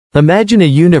Imagine a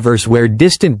universe where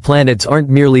distant planets aren't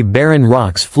merely barren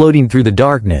rocks floating through the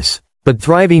darkness, but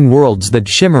thriving worlds that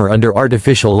shimmer under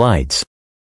artificial lights.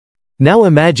 Now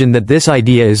imagine that this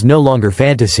idea is no longer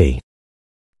fantasy.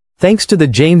 Thanks to the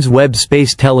James Webb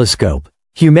Space Telescope,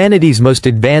 humanity's most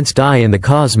advanced eye in the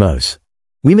cosmos,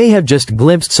 we may have just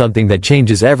glimpsed something that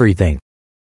changes everything.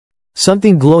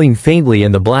 Something glowing faintly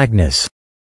in the blackness.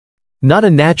 Not a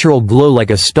natural glow like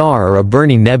a star or a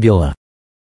burning nebula.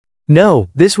 No,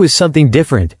 this was something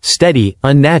different, steady,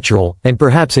 unnatural, and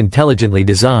perhaps intelligently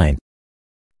designed.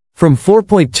 From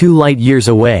 4.2 light-years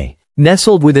away,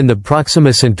 nestled within the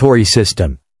Proxima Centauri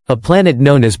system, a planet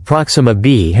known as Proxima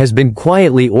B has been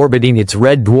quietly orbiting its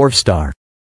red dwarf star.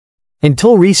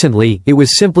 Until recently, it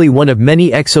was simply one of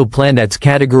many exoplanets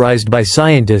categorized by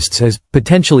scientists as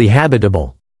potentially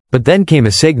habitable. But then came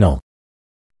a signal.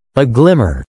 A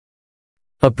glimmer.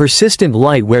 A persistent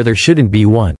light where there shouldn't be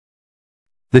one.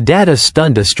 The data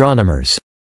stunned astronomers.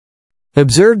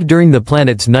 Observed during the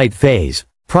planet's night phase,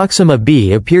 Proxima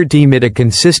B appeared to emit a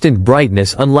consistent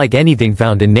brightness unlike anything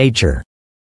found in nature.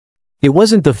 It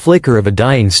wasn't the flicker of a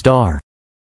dying star.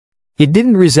 It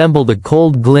didn't resemble the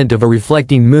cold glint of a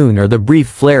reflecting moon or the brief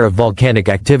flare of volcanic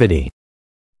activity.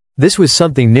 This was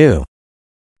something new.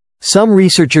 Some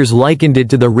researchers likened it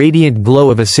to the radiant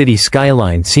glow of a city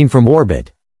skyline seen from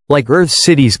orbit, like Earth's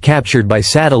cities captured by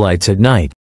satellites at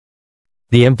night.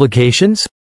 The implications?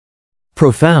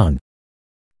 Profound.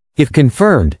 If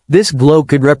confirmed, this glow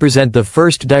could represent the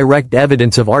first direct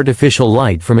evidence of artificial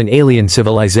light from an alien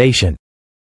civilization.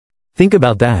 Think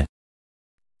about that.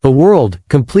 A world,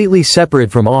 completely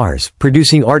separate from ours,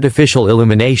 producing artificial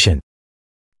illumination.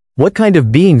 What kind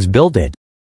of beings built it?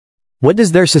 What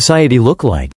does their society look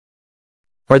like?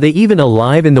 Are they even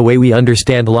alive in the way we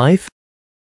understand life?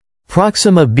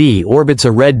 Proxima B orbits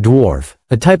a red dwarf,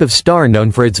 a type of star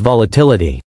known for its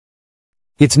volatility.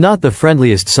 It's not the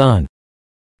friendliest sun.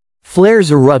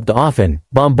 Flares erupt often,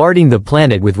 bombarding the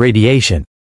planet with radiation.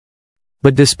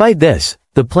 But despite this,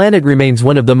 the planet remains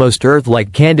one of the most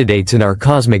Earth-like candidates in our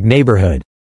cosmic neighborhood.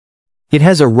 It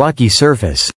has a rocky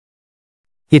surface.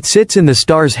 It sits in the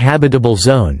star's habitable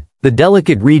zone, the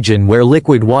delicate region where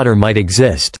liquid water might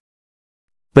exist.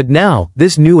 But now,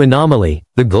 this new anomaly,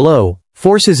 the glow,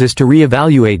 forces us to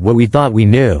reevaluate what we thought we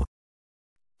knew.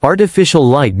 Artificial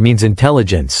light means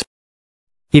intelligence.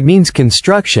 It means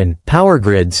construction, power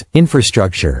grids,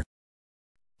 infrastructure.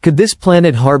 Could this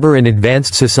planet harbor an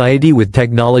advanced society with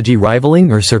technology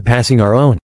rivaling or surpassing our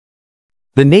own?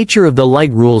 The nature of the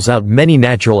light rules out many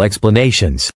natural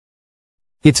explanations.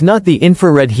 It's not the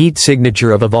infrared heat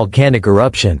signature of a volcanic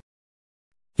eruption.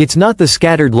 It's not the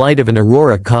scattered light of an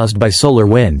aurora caused by solar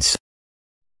winds.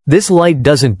 This light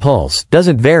doesn't pulse,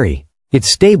 doesn't vary.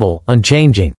 It's stable,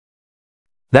 unchanging.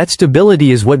 That stability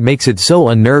is what makes it so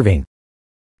unnerving.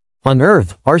 On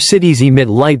Earth, our cities emit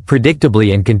light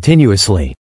predictably and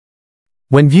continuously.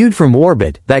 When viewed from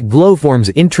orbit, that glow forms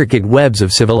intricate webs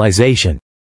of civilization.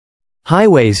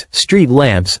 Highways, street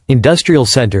lamps, industrial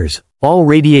centers, all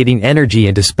radiating energy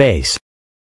into space.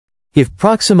 If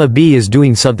Proxima B is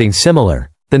doing something similar,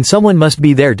 then someone must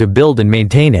be there to build and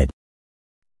maintain it.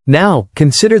 Now,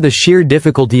 consider the sheer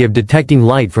difficulty of detecting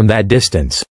light from that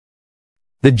distance.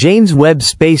 The James Webb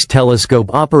Space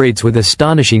Telescope operates with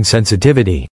astonishing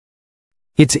sensitivity.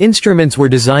 Its instruments were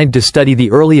designed to study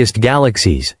the earliest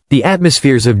galaxies, the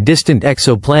atmospheres of distant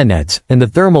exoplanets, and the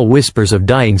thermal whispers of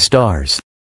dying stars.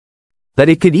 That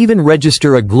it could even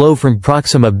register a glow from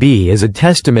Proxima B is a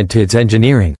testament to its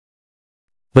engineering.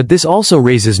 But this also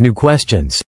raises new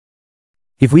questions.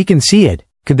 If we can see it,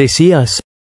 could they see us?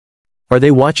 Are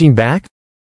they watching back?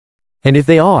 And if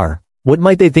they are, what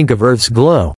might they think of Earth's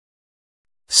glow?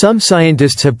 Some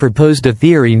scientists have proposed a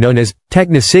theory known as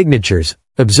technosignatures,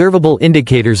 observable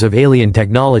indicators of alien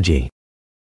technology.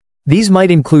 These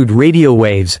might include radio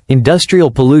waves,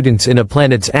 industrial pollutants in a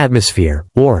planet's atmosphere,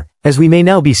 or, as we may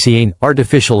now be seeing,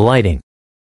 artificial lighting.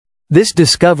 This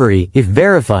discovery, if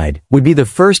verified, would be the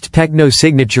first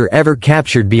technosignature ever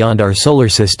captured beyond our solar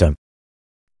system.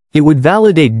 It would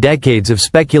validate decades of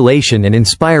speculation and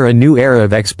inspire a new era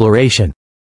of exploration.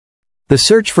 The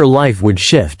search for life would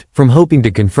shift, from hoping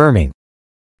to confirming.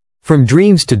 From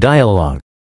dreams to dialogue.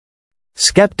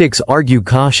 Skeptics argue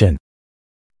caution.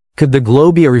 Could the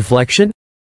glow be a reflection?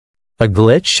 A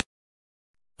glitch?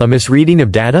 A misreading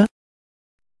of data?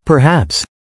 Perhaps.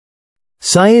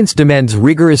 Science demands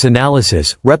rigorous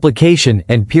analysis, replication,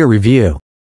 and peer review.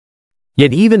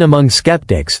 Yet even among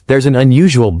skeptics, there's an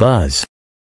unusual buzz.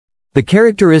 The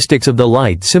characteristics of the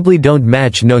light simply don't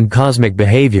match known cosmic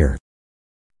behavior.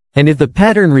 And if the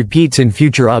pattern repeats in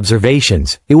future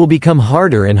observations, it will become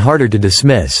harder and harder to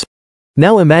dismiss.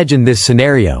 Now imagine this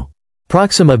scenario.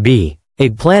 Proxima B, a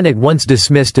planet once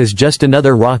dismissed as just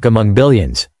another rock among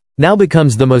billions, now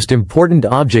becomes the most important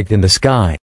object in the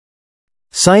sky.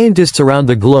 Scientists around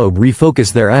the globe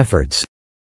refocus their efforts.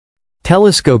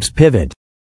 Telescopes pivot.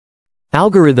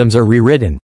 Algorithms are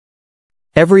rewritten.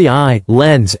 Every eye,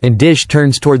 lens, and dish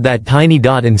turns toward that tiny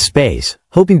dot in space,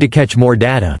 hoping to catch more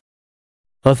data.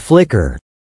 A flicker.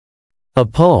 A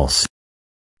pulse.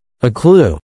 A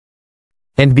clue.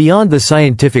 And beyond the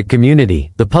scientific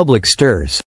community, the public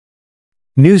stirs.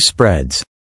 News spreads.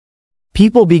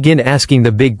 People begin asking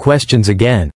the big questions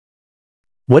again.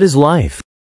 What is life?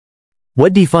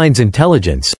 What defines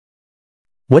intelligence?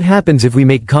 What happens if we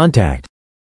make contact?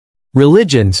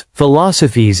 Religions,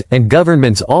 philosophies, and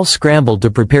governments all scramble to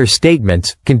prepare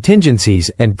statements, contingencies,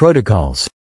 and protocols.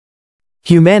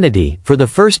 Humanity, for the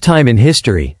first time in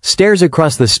history, stares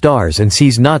across the stars and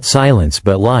sees not silence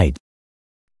but light.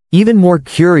 Even more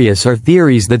curious are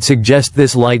theories that suggest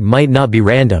this light might not be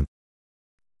random.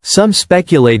 Some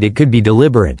speculate it could be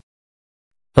deliberate.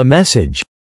 A message.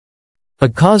 A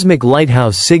cosmic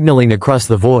lighthouse signaling across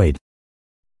the void.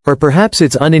 Or perhaps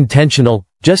it's unintentional,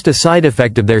 just a side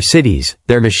effect of their cities,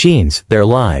 their machines, their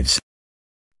lives.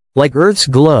 Like Earth's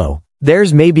glow,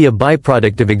 theirs may be a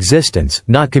byproduct of existence,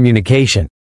 not communication.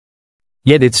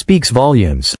 Yet it speaks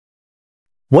volumes.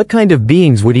 What kind of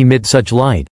beings would emit such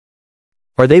light?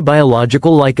 Are they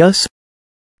biological like us?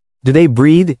 Do they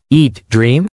breathe, eat,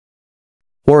 dream?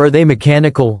 Or are they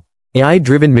mechanical,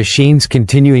 AI-driven machines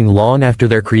continuing long after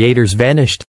their creators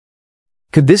vanished?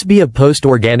 Could this be a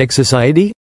post-organic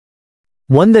society?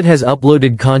 One that has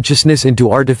uploaded consciousness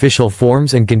into artificial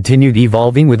forms and continued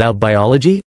evolving without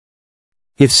biology?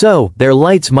 If so, their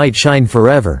lights might shine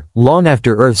forever, long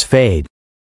after Earth's fade.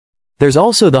 There's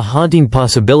also the haunting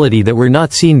possibility that we're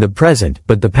not seeing the present,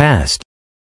 but the past.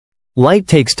 Light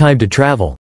takes time to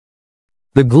travel.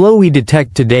 The glow we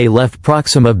detect today left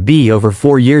Proxima B over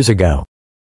 4 years ago.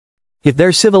 If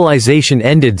their civilization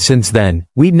ended since then,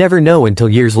 we'd never know until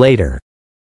years later.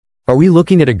 Are we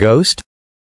looking at a ghost?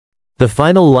 The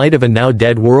final light of a now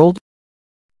dead world?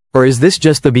 Or is this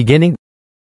just the beginning?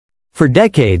 For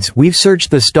decades, we've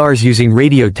searched the stars using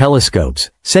radio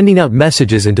telescopes, sending out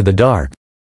messages into the dark.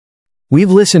 We've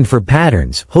listened for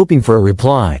patterns, hoping for a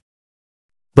reply.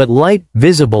 But light,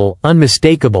 visible,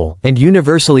 unmistakable, and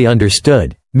universally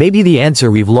understood, may be the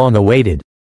answer we've long awaited.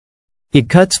 It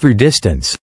cuts through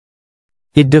distance.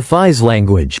 It defies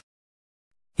language.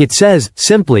 It says,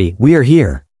 simply, we are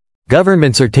here.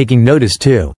 Governments are taking notice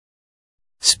too.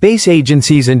 Space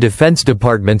agencies and defense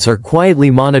departments are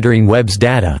quietly monitoring Webb's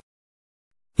data.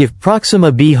 If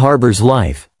Proxima B harbors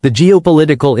life, the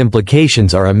geopolitical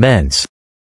implications are immense.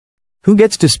 Who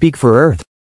gets to speak for Earth?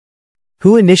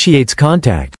 Who initiates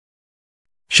contact?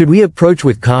 Should we approach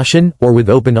with caution, or with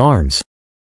open arms?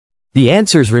 The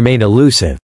answers remain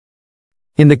elusive.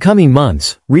 In the coming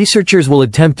months, researchers will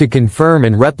attempt to confirm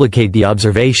and replicate the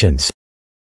observations.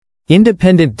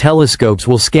 Independent telescopes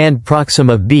will scan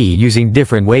Proxima B using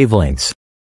different wavelengths.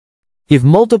 If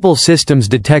multiple systems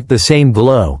detect the same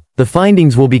glow, the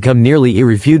findings will become nearly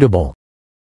irrefutable.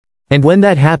 And when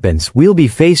that happens, we'll be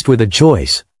faced with a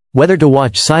choice, whether to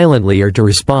watch silently or to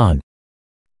respond.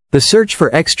 The search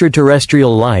for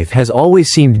extraterrestrial life has always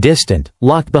seemed distant,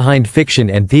 locked behind fiction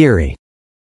and theory.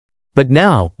 But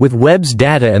now, with Webb's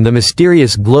data and the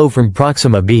mysterious glow from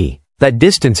Proxima B, that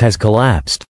distance has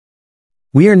collapsed.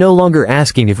 We are no longer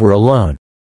asking if we're alone.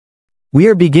 We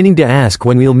are beginning to ask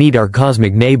when we'll meet our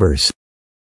cosmic neighbors.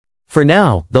 For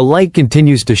now, the light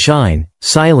continues to shine,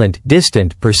 silent,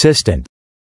 distant, persistent.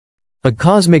 A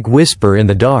cosmic whisper in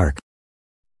the dark.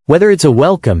 Whether it's a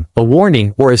welcome, a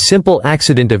warning, or a simple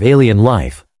accident of alien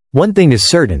life, one thing is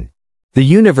certain. The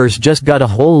universe just got a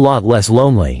whole lot less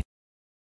lonely.